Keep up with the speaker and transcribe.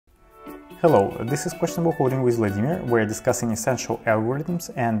Hello, this is Questionable Coding with Vladimir. We're discussing essential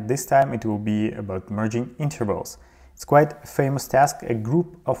algorithms, and this time it will be about merging intervals. It's quite a famous task, a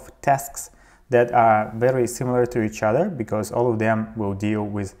group of tasks that are very similar to each other because all of them will deal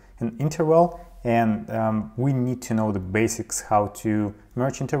with an interval, and we need to know the basics, how to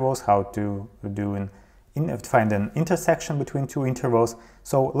merge intervals, how to find an intersection between two intervals.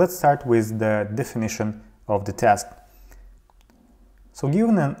 So let's start with the definition of the task. So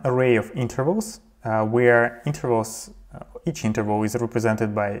given an array of intervals, where each interval is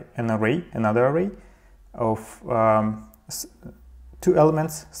represented by another array of two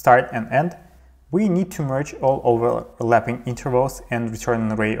elements, start and end, we need to merge all overlapping intervals and return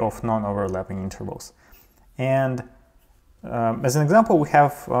an array of non-overlapping intervals. And as an example, we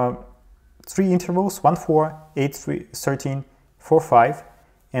have three intervals, 1, 4, 8, 13, 4, 5,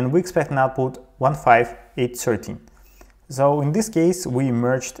 and we expect an output 1, 5, 8, 13. So in this case, we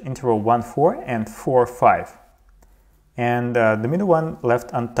merged interval 1, 4 and 4, 5. And the middle one left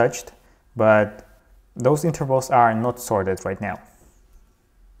untouched, but those intervals are not sorted right now.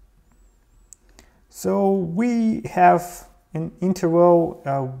 So we have an interval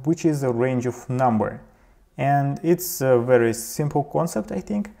which is a range of number. And it's a very simple concept, I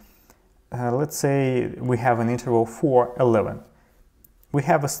think. Let's say we have an interval 4, 11. We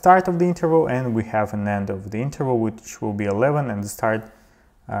have a start of the interval and we have an end of the interval, which will be 11, and the start,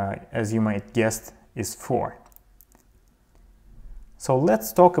 as you might guess, is 4. So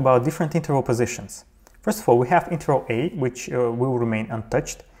let's talk about different interval positions. First of all, we have interval A, which will remain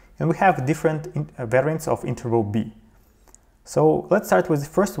untouched, and we have different variants of interval B. So let's start with the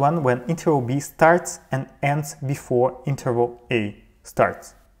first one, when interval B starts and ends before interval A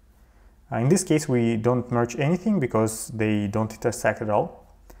starts. In this case, we don't merge anything because they don't intersect at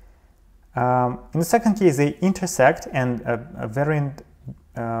all. In the second case, they intersect, and a variant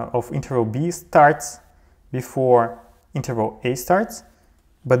of interval B starts before interval A starts,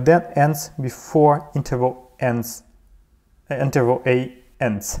 but then ends before interval A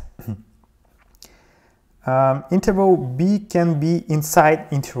ends. Interval B can be inside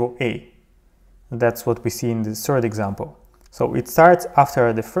interval A. That's what we see in the third example. So it starts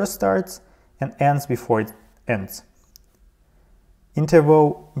after the first starts and ends before it ends.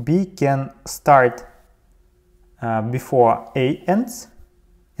 Interval B can start before A ends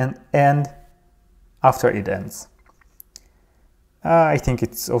and end after it ends. I think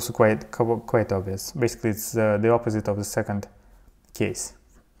it's also quite obvious. Basically, it's the opposite of the second case.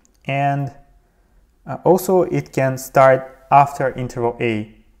 And also it can start after interval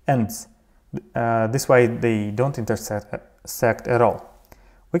A ends. This way they don't intersect at all.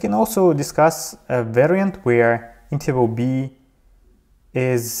 We can also discuss a variant where interval B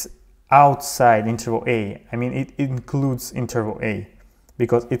is outside interval A. I mean, it includes interval A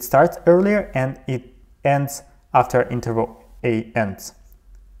because it starts earlier and it ends after interval A ends.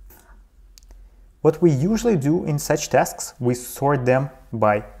 What we usually do in such tasks, we sort them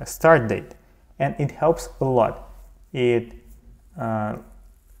by a start date, and it helps a lot. It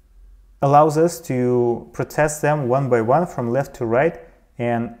allows us to process them one by one from left to right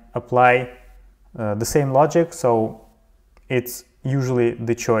and apply the same logic. So it's usually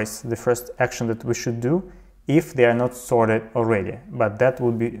the choice, the first action that we should do if they are not sorted already, but that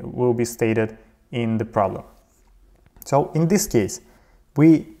will be stated in the problem. So in this case,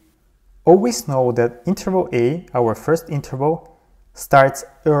 we always know that interval A, our first interval, starts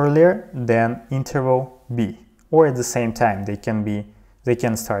earlier than interval B, or at the same time. They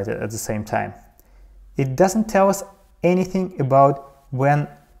can start at the same time. It doesn't tell us anything about when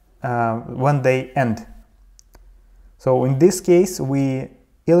they end. So in this case, we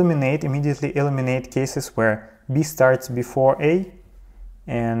immediately eliminate cases where B starts before A,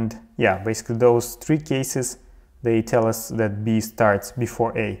 and yeah, basically those three cases, they tell us that B starts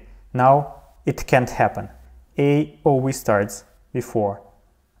before A. Now it can't happen. A always starts before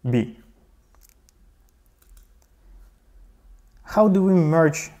B. How do we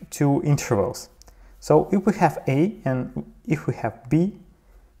merge two intervals? So if we have A and if we have B,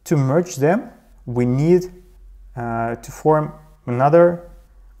 to merge them, we need to form another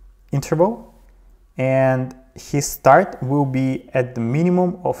interval, and his start will be at the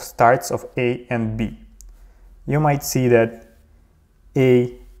minimum of starts of A and B. You might see that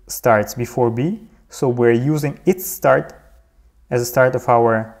A starts before B, so we're using its start as a start of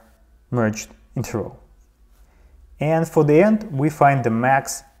our merged interval. And for the end, we find the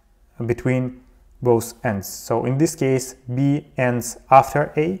max between both ends. So in this case, B ends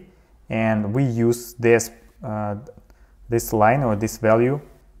after A, and we use this line or this value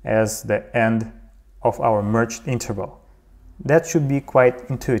as the end of our merged interval. That should be quite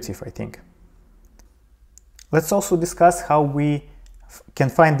intuitive, I think. Let's also discuss how we can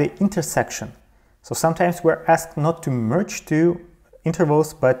find the intersection. So sometimes we're asked not to merge two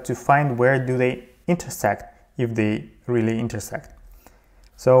intervals, but to find where do they intersect, if they really intersect.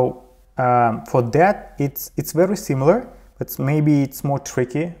 So for that, it's very similar, but maybe it's more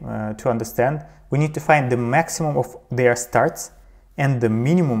tricky to understand. We need to find the maximum of their starts and the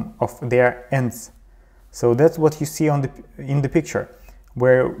minimum of their ends. So that's what you see in the picture,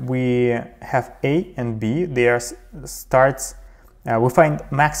 where we have A and B, their starts. We find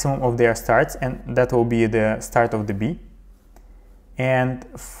maximum of their starts, and that will be the start of the B. And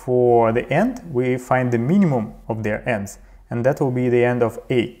for the end, we find the minimum of their ends, and that will be the end of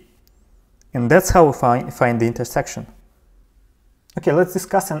A. And that's how we find the intersection. Okay, let's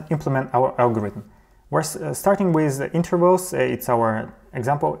discuss and implement our algorithm. We're starting with intervals. It's our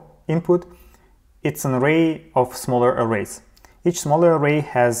example input. It's an array of smaller arrays. Each smaller array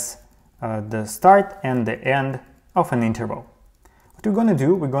has the start and the end of an interval. What we're going to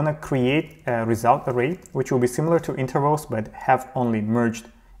do, we're going to create a result array, which will be similar to intervals, but have only merged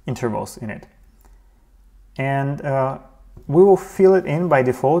intervals in it. And we will fill it in by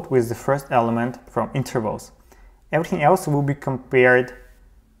default with the first element from intervals. Everything else will be compared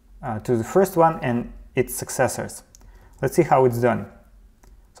to the first one and its successors. Let's see how it's done.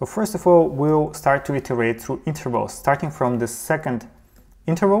 So first of all, we'll start to iterate through intervals, starting from the second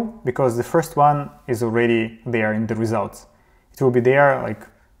interval, because the first one is already there in the results. It will be there like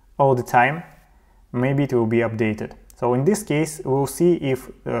all the time. Maybe it will be updated. So in this case, we'll see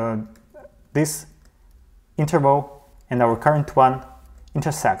if this interval and our current one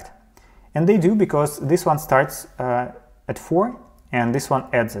intersect. And they do, because this one starts at 4 and this one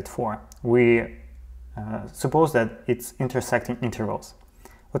ends at 4. We suppose that it's intersecting intervals.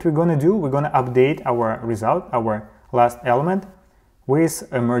 What we're going to do, we're going to update our result, our last element, with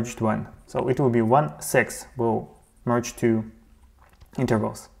a merged one. So it will be 1, 6. We'll merge two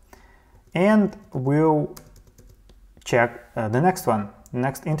intervals. And we'll check the next one, the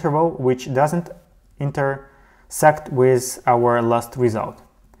next interval, which doesn't intersect with our last result.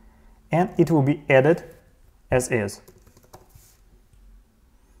 And it will be added as is.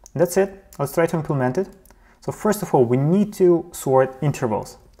 That's it. Let's try to implement it. So first of all, we need to sort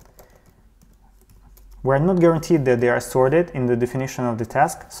intervals. We're not guaranteed that they are sorted in the definition of the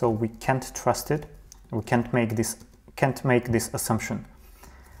task, so we can't trust it. We can't make this assumption.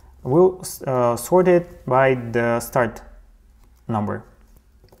 We'll sort it by the start number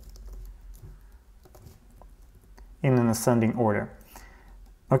in an ascending order.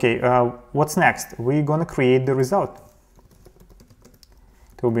 Okay, what's next? We're gonna create the result.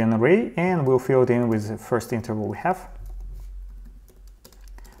 It will be an array, and we'll fill it in with the first interval we have.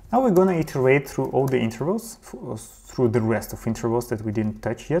 Now we're gonna iterate through all the intervals, through the rest of intervals that we didn't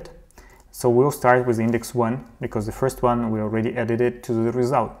touch yet. So we'll start with index 1, because the first one we already added it to the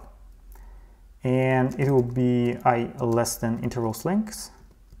result. And it will be I less than intervals length,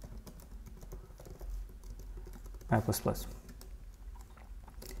 I plus plus.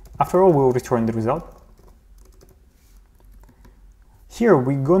 After all, we'll return the result. Here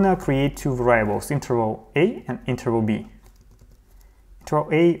we're gonna create two variables, interval A and interval B. Interval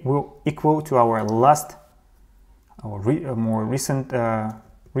A will equal to our last, more recent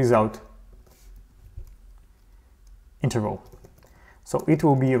result interval. So it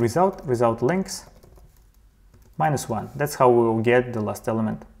will be result length minus 1. That's how we will get the last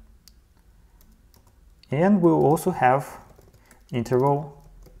element. And we'll also have interval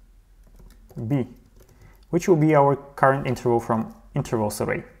B, which will be our current interval from intervals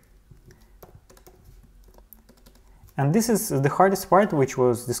array. And this is the hardest part, which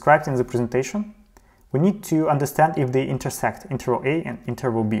was described in the presentation. We need to understand if they intersect, interval A and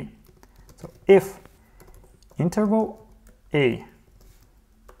interval B. So if interval A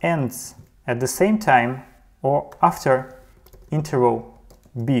ends at the same time or after interval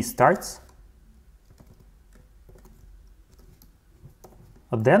B starts,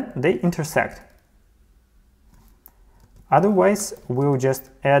 then they intersect. Otherwise, we'll just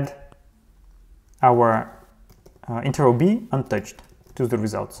add our interval B untouched to the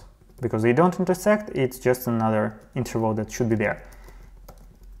results. Because they don't intersect, it's just another interval that should be there.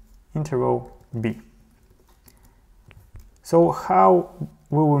 Interval B. So how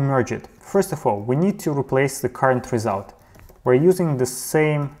will we merge it? First of all, we need to replace the current result. We're using the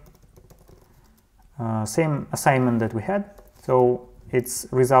same assignment that we had. So it's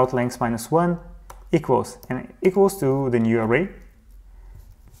result length minus 1 equals, and it equals to the new array.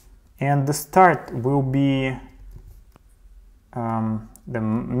 And the start will be the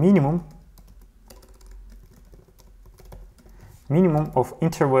minimum of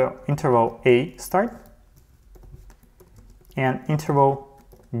interval A start, and interval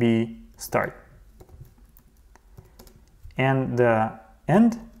b start. And the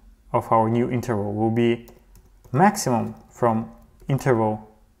end of our new interval will be maximum from interval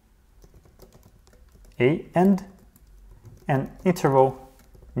a end and interval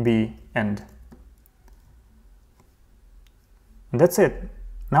b end. And that's it.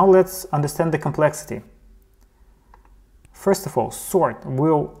 Now let's understand the complexity. First of all, sort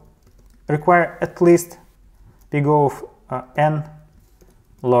will require at least big O of n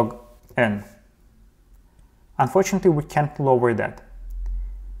log n. Unfortunately, we can't lower that.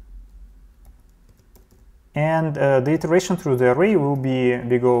 And the iteration through the array will be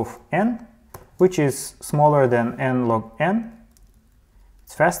big O of n, which is smaller than n log n.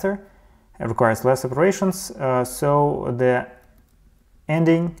 It's faster, it requires less operations, so the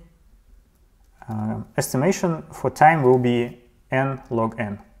ending estimation for time will be n log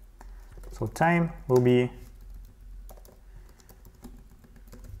n. So time will be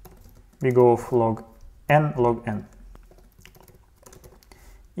big O of log n.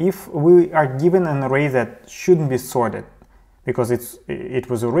 If we are given an array that shouldn't be sorted because it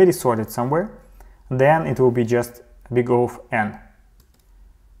was already sorted somewhere, then it will be just big O of n,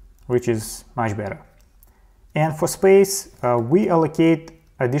 which is much better. And for space, we allocate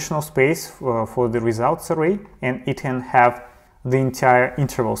additional space for the results array, and it can have the entire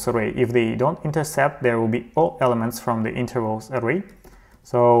intervals array. If they don't intercept, there will be all elements from the intervals array,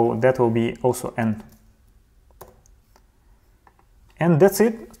 so that will be also n. And that's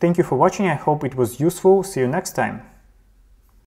it. Thank you for watching. I hope it was useful. See you next time.